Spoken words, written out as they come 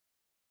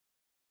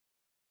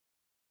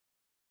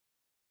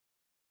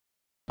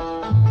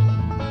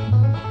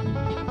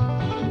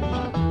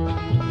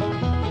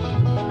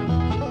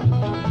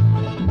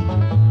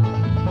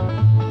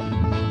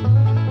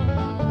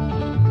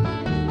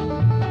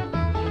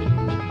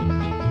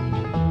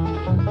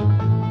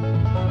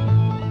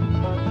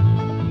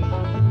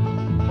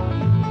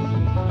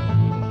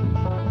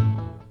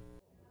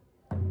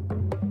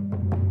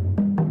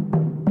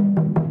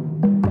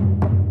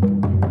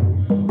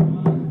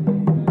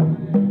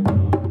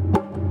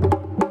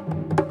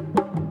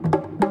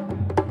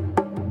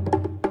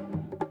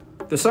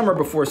The summer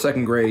before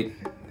second grade,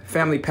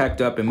 family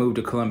packed up and moved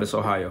to Columbus,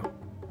 Ohio.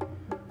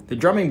 The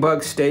drumming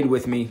bug stayed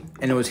with me,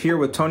 and it was here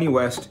with Tony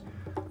West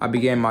I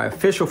began my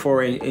official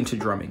foray into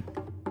drumming.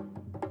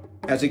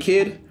 As a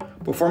kid,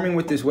 performing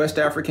with this West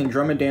African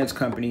drum and dance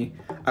company,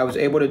 I was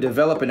able to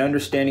develop an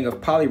understanding of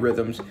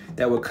polyrhythms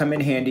that would come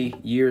in handy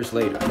years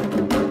later.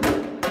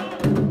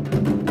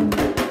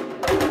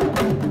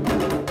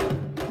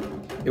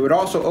 It would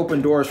also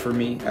open doors for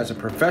me as a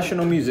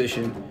professional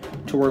musician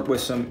to work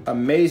with some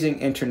amazing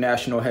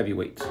international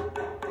heavyweights.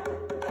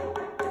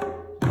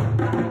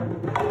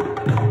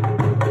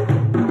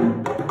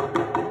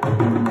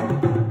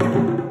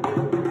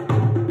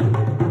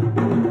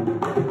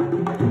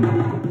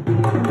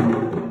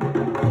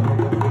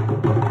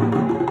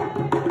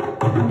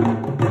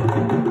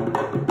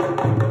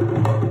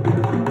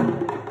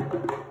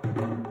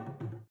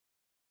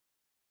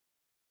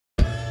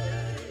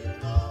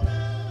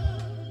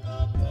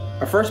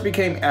 I first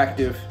became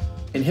active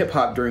in hip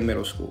hop during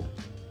middle school.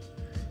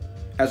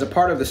 As a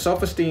part of the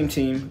self-esteem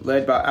team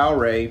led by Al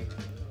Ray,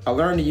 I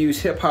learned to use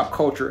hip hop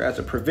culture as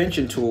a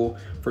prevention tool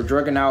for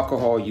drug and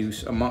alcohol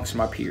use amongst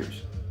my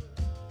peers.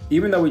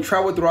 Even though we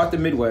traveled throughout the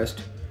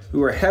Midwest, we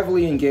were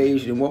heavily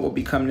engaged in what would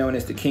become known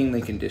as the King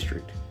Lincoln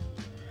District.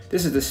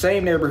 This is the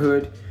same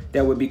neighborhood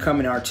that would become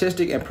an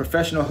artistic and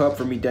professional hub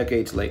for me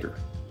decades later.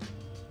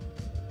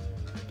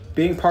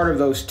 Being part of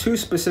those two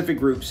specific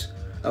groups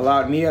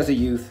allowed me as a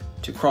youth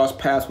to cross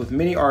paths with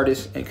many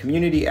artists and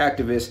community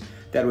activists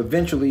that would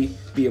eventually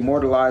be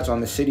immortalized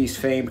on the city's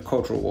famed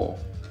cultural wall.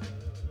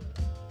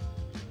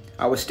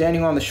 I was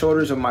standing on the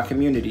shoulders of my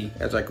community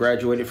as I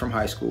graduated from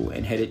high school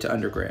and headed to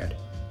undergrad.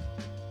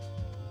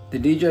 The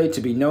DJ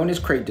to be known as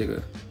Krate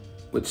Digga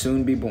would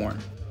soon be born.